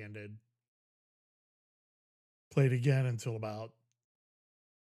 glad-handed. Played again until about,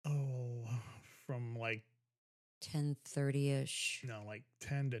 from like 10:30-ish. No, like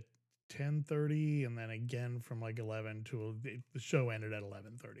 10 to 10:30, and then again from like 11 to the show ended at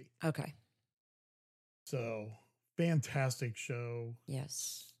 11:30. Okay. So fantastic show.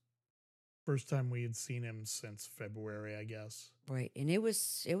 Yes. First time we had seen him since February, I guess. Right, and it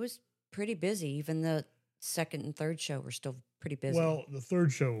was pretty busy. Even the second and third show were still pretty busy. Well, the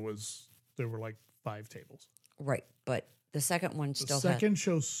third show there were like 5 tables. Right, but the second one The second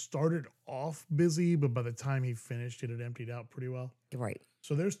show started off busy, but by the time he finished, it had emptied out pretty well. Right.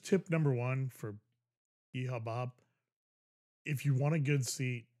 So there's tip number 1 for Yeehaw Bob. If you want a good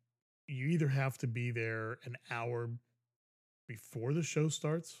seat, you either have to be there an hour before the show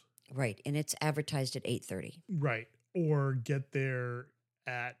starts. Right, and it's advertised at 8:30. Right, or get there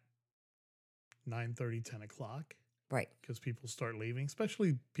at 9:30, 10 o'clock. Right. Because people start leaving,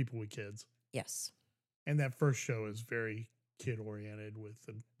 especially people with kids. Yes. And that first show is very kid-oriented with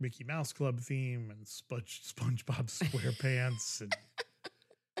the Mickey Mouse Club theme and SpongeBob SquarePants. And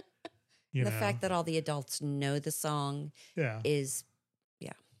the fact that all the adults know the song is,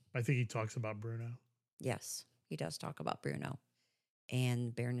 I think he talks about Bruno. Yes, he does talk about Bruno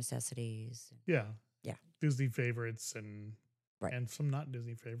and Bare Necessities. Yeah. Yeah. Disney favorites and right. and some not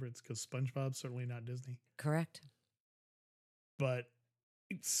Disney favorites because SpongeBob's certainly not Disney. Correct. But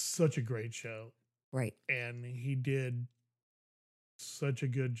it's such a great show. Right. And he did such a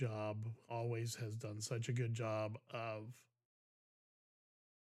good job, always has done such a good job of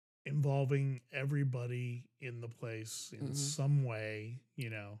involving everybody in the place in some way,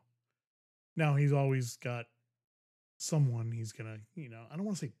 Now he's always got someone he's going to, I don't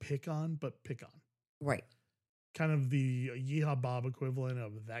want to say pick on, but pick on. Right. Kind of the Yeehaw Bob equivalent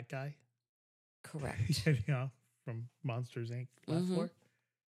of that guy. Correct. From Monsters, Inc. Last Floor.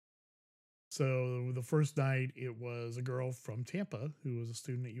 So the first night, it was a girl from Tampa who was a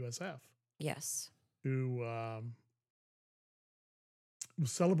student at USF. Yes. Who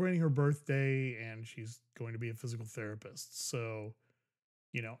was celebrating her birthday, and she's going to be a physical therapist. So,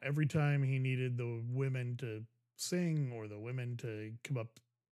 every time he needed the women to sing or the women to come up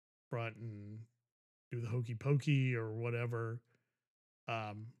front and do the hokey pokey or whatever,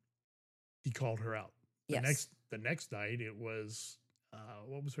 he called her out. Yes. The next night, it was...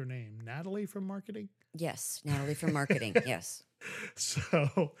 what was her name? Natalie from marketing? Yes, Natalie from marketing. Yes.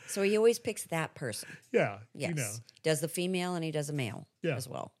 So he always picks that person. Yeah. Yes. Does the female and he does a male as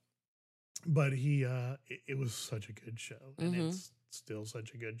well. But it was such a good show. And it's still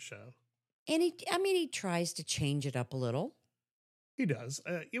such a good show. And he tries to change it up a little. He does.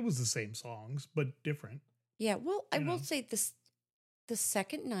 It was the same songs, but different. Yeah. Well, I will say this: the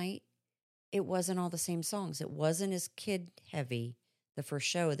second night, it wasn't all the same songs. It wasn't as kid heavy. The first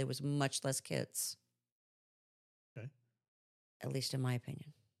show, there was much less kids. Okay. At least in my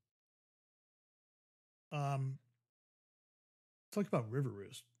opinion. Talk about River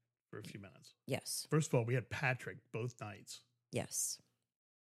Roost for a few minutes. Yes. First of all, we had Patrick both nights. Yes.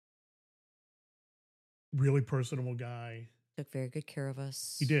 Really personable guy. Took very good care of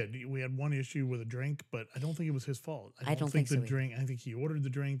us. He did. We had one issue with a drink, but I don't think it was his fault. I don't think the so drink. I think he ordered the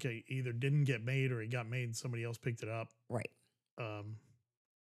drink. It either didn't get made or it got made and somebody else picked it up. Right.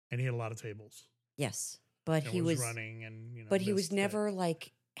 And he had a lot of tables. Yes, but he was running, and but he was never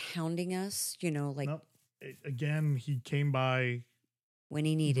like hounding us. Like nope. Again, he came by when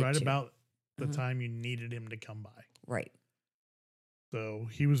he needed right to. about the time you needed him to come by. Right. So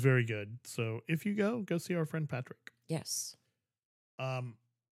he was very good. So if you go see our friend Patrick. Yes.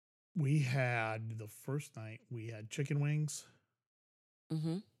 We had the first night. We had chicken wings.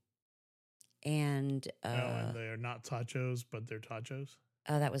 Mm-hmm. And and they're not tachos, but they're tachos.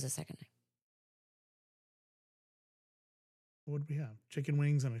 That was the second night. What did we have? Chicken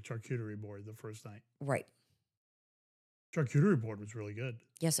wings and a charcuterie board the first night. Right. Charcuterie board was really good.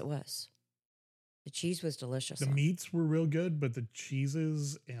 Yes, it was. The cheese was delicious. The meats were real good, but the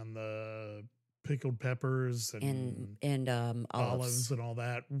cheeses and the pickled peppers and olives and all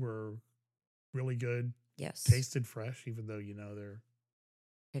that were really good. Yes. Tasted fresh, even though, they're,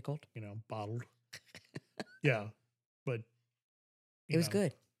 pickled. Bottled. Yeah. But It was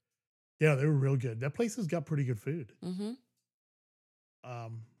good. Yeah, they were real good. That place has got pretty good food. Mm-hmm.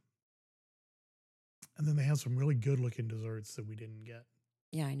 And then they have some really good looking desserts that we didn't get.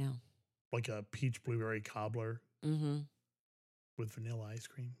 Yeah, I know. Like a peach blueberry cobbler with vanilla ice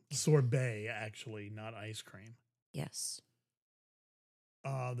cream. Sorbet, actually, not ice cream. Yes.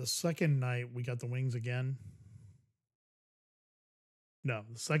 The second night, we got the wings again. No,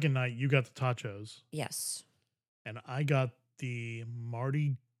 the second night, you got the tachos. Yes. And I got the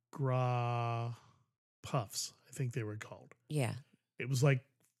Mardi Gras puffs, I think they were called. Yeah. It was like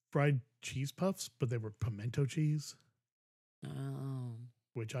fried cheese puffs, but they were pimento cheese. Oh.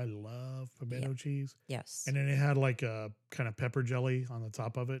 Which I love, pimento cheese. Yes. And then it had like a kind of pepper jelly on the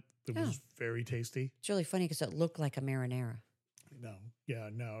top of it that was very tasty. It's really funny because it looked like a marinara. No. Yeah,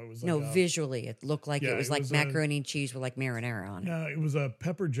 no. It was like visually it looked like it was like macaroni and cheese with like marinara on it. No, it was a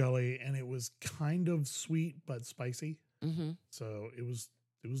pepper jelly and it was kind of sweet but spicy. Mm-hmm. So it was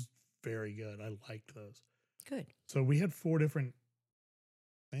very good. I liked those. Good. So we had 4 different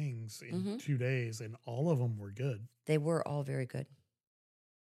things in 2 days and all of them were good. They were all very good.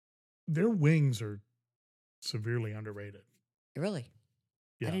 Their wings are severely underrated. Really?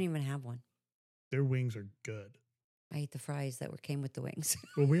 Yeah. I didn't even have one. Their wings are good. I ate the fries that came with the wings.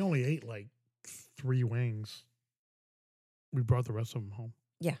 Well, we only ate like 3 wings. We brought the rest of them home.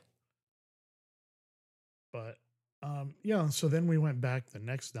 Yeah. But, so then we went back the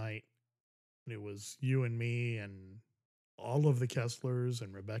next night. And it was you and me and all of the Kesslers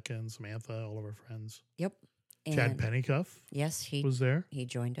and Rebecca and Samantha, all of our friends. Yep. And Chad Pennycuff. Yes, he was there. He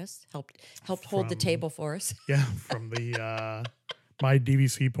joined us, helped hold the table for us. Yeah, from the My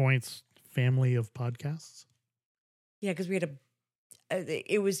DVC Points family of podcasts. Yeah, because we had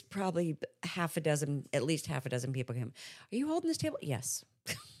it was probably at least half a dozen people came. Are you holding this table? Yes.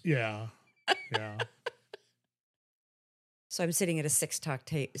 Yeah. Yeah. So I'm sitting at a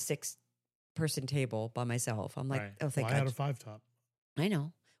 6-person table by myself. I'm like, oh, thank God. I had a 5-top. I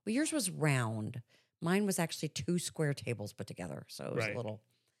know. Well, yours was round. Mine was actually 2 square tables put together. So it was a little.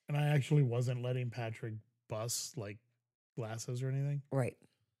 And I actually wasn't letting Patrick bust like glasses or anything. Right.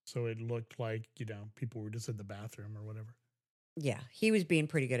 So it looked like, people were just in the bathroom or whatever. Yeah. He was being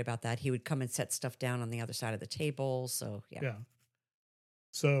pretty good about that. He would come and set stuff down on the other side of the table. So, yeah. Yeah.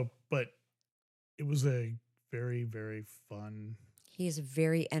 So, but it was a very, very fun. He is a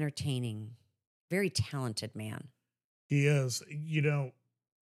very entertaining, very talented man. He is.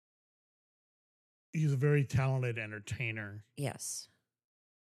 He's a very talented entertainer. Yes.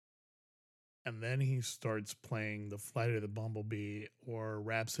 And then he starts playing the Flight of the Bumblebee or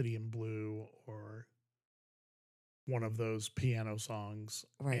Rhapsody in Blue or one of those piano songs.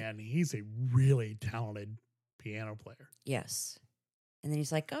 Right. And he's a really talented piano player. Yes. And then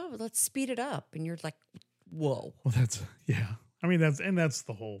he's like, oh, let's speed it up. And you're like, whoa. Well, that's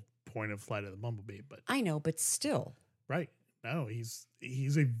the whole point of Flight of the Bumblebee. But I know, but still. Right. No, he's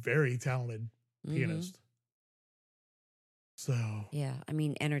a very talented pianist. So yeah, I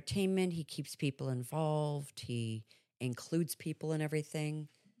mean, entertainment. He keeps people involved. He includes people in everything.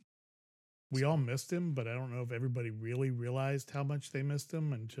 We all missed him, but I don't know if everybody really realized how much they missed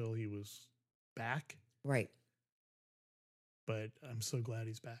him until he was back. Right. But I'm so glad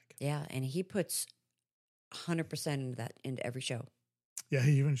he's back. Yeah, and he puts 100% into every show. Yeah,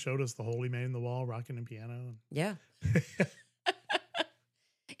 he even showed us the hole he made in the wall, rocking the piano. Yeah.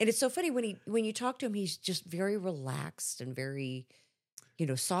 And it's so funny when you talk to him, he's just very relaxed and very,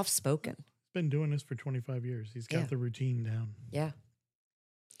 soft spoken. He's been doing this for 25 years. He's got the routine down. Yeah.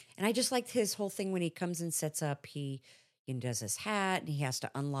 And I just liked his whole thing when he comes and sets up. He does his hat and he has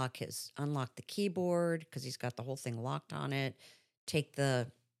to unlock the keyboard because he's got the whole thing locked on it. Take the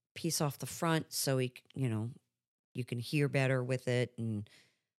piece off the front so he, you can hear better with it, and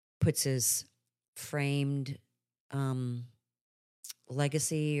puts his framed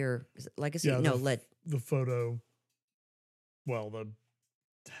legacy, or is it legacy? Yeah, no, the photo. Well, the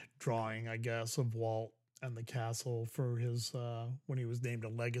drawing, I guess, of Walt and the castle for his when he was named a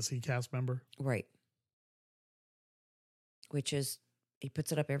legacy cast member. Right. Which is, he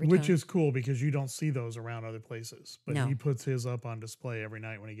puts it up every time. Which is cool because you don't see those around other places. But he puts his up on display every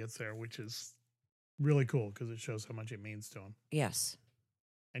night when he gets there, which is really cool because it shows how much it means to him. Yes.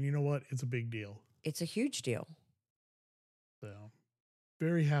 And you know what? It's a big deal. It's a huge deal. So,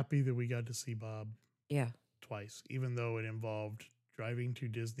 very happy that we got to see Bob. Yeah. twice, even though it involved driving to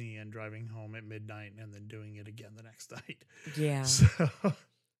Disney and driving home at midnight and then doing it again the next night. Yeah. So,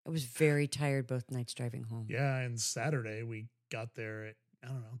 I was very tired both nights driving home. yeah, and Saturday we got there at, I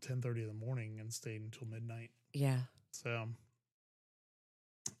don't know, 10:30 in the morning and stayed until midnight. Yeah. So,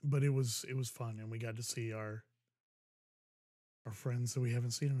 but it was fun, and we got to see our friends that we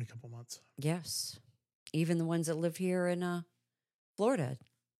haven't seen in a couple months. Yes. Even the ones that live here in Florida.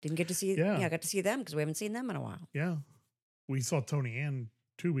 Didn't get to see, I got to see them because we haven't seen them in a while. Yeah. We saw Tony Ann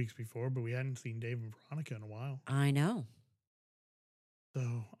 2 weeks before, but we hadn't seen Dave and Veronica in a while. I know. So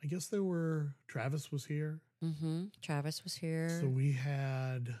I guess Travis was here. Mm-hmm. Travis was here. So we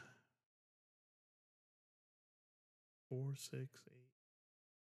had 4, 6, 8.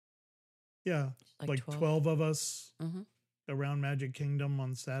 Yeah. Like 12 of us around Magic Kingdom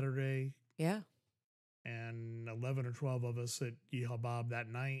on Saturday. Yeah. And 11 or 12 of us at Yeehaw Bob that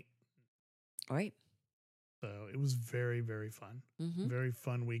night. Right. So it was very, very fun. Mm-hmm. Very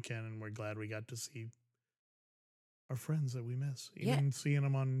fun weekend, and we're glad we got to see our friends that we miss. Even seeing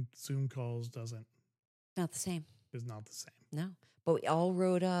them on Zoom calls is not the same. No. But we all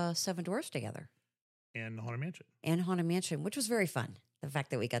rode Seven Dwarfs together. And Haunted Mansion. And Haunted Mansion, which was very fun. The fact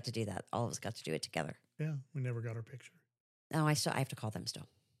that we got to do that. All of us got to do it together. Yeah, we never got our picture. No, I have to call them still.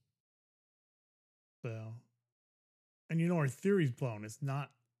 So, and our theory's blown. It's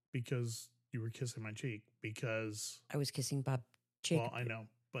not because you were kissing my cheek, because I was kissing Bob cheek. Well, I know,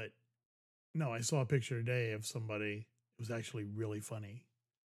 but no, I saw a picture today of somebody. It was actually really funny.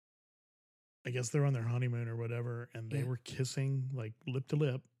 I guess they're on their honeymoon or whatever, and they were kissing like lip to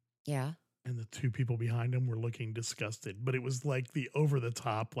lip. Yeah. And the two people behind them were looking disgusted, but it was like the over the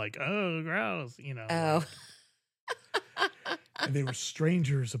top, like, oh, gross, Oh. And they were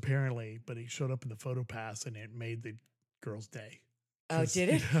strangers apparently, but he showed up in the photo pass and it made the girl's day. Oh, did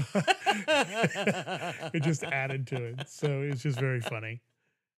it? It just added to it. So it's just very funny.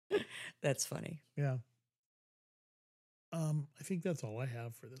 That's funny. Yeah. I think that's all I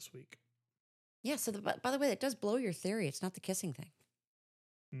have for this week. Yeah. So, by the way, that does blow your theory. It's not the kissing thing.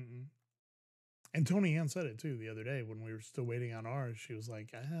 Mm-mm. And Tony Ann said it too the other day when we were still waiting on ours. She was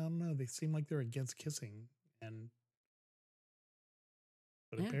like, I don't know. They seem like they're against kissing.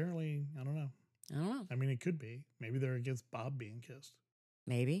 But apparently, I don't know. I mean, it could be. Maybe they're against Bob being kissed.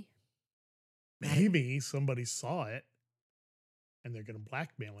 Maybe somebody saw it and they're going to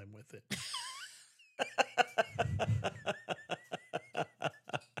blackmail him with it.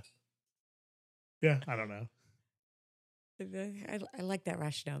 Yeah, I don't know. I like that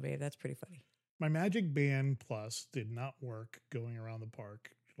rationale, babe. That's pretty funny. My Magic Band Plus did not work going around the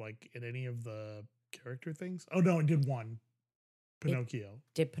park, like in any of the character things. Oh, no, it did one. Pinocchio.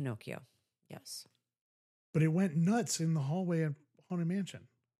 Did Pinocchio, yes. But it went nuts in the hallway at Haunted Mansion.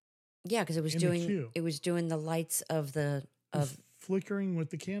 Yeah, because it was doing the lights of flickering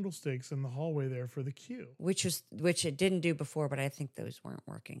with the candlesticks in the hallway there for the queue. Which it didn't do before, but I think those weren't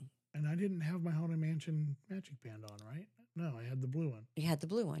working. And I didn't have my Haunted Mansion Magic Band on, right? No, I had the blue one. You had the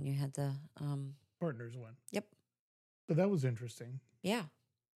blue one. You had the Partners one. Yep. So that was interesting. Yeah.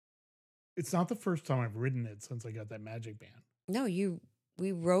 It's not the first time I've ridden it since I got that Magic Band. No,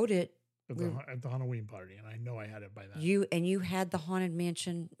 we rode it at the Halloween party, and I know I had it by then. You had the Haunted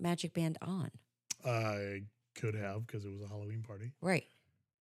Mansion Magic Band on. I could have, because it was a Halloween party. Right.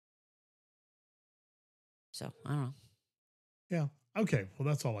 So, I don't know. Yeah. Okay. Well,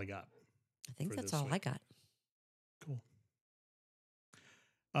 that's all I got. I think that's all I got. Cool.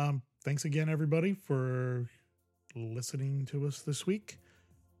 Thanks again, everybody, for listening to us this week.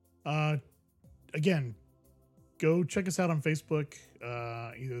 Again, go check us out on Facebook,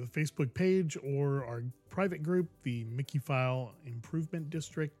 either the Facebook page or our private group, the Mickey File Improvement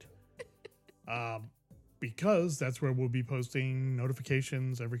District, because that's where we'll be posting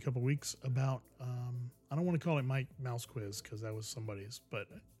notifications every couple weeks about, I don't want to call it Mike Mouse Quiz because that was somebody's, but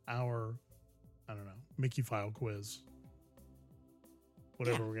our, I don't know, Mickey File Quiz,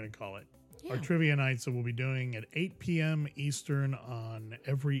 whatever we're going to call it. Yeah. Our trivia nights that we'll be doing at 8 p.m. Eastern on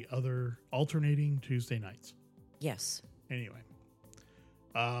every other alternating Tuesday nights. Yes. Anyway.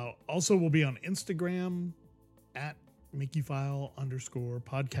 Also, we'll be on Instagram at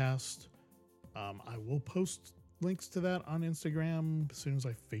MickeyFile_podcast. I will post links to that on Instagram as soon as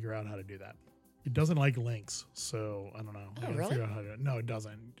I figure out how to do that. It doesn't like links, so I don't know. Oh, really? Figure out how to, no, it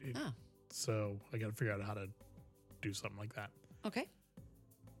doesn't. So I got to figure out how to do something like that. Okay.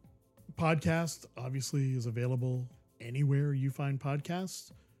 Podcast obviously is available anywhere you find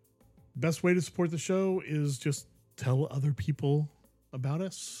podcasts. Best way to support the show is just tell other people about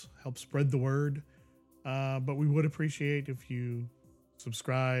us, help spread the word. But we would appreciate if you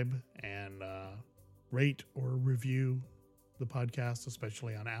subscribe and rate or review the podcast,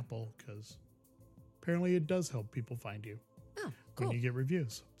 especially on Apple, because apparently it does help people find you Oh, cool. when you get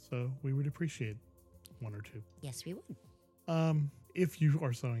reviews. So we would appreciate one or two. Yes, we would. If you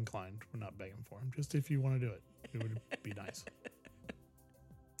are so inclined. We're not begging for them. Just if you want to do it, it would be nice.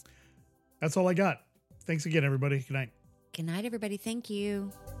 That's all I got. Thanks again, everybody. Good night. Good night, everybody. Thank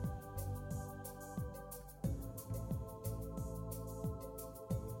you.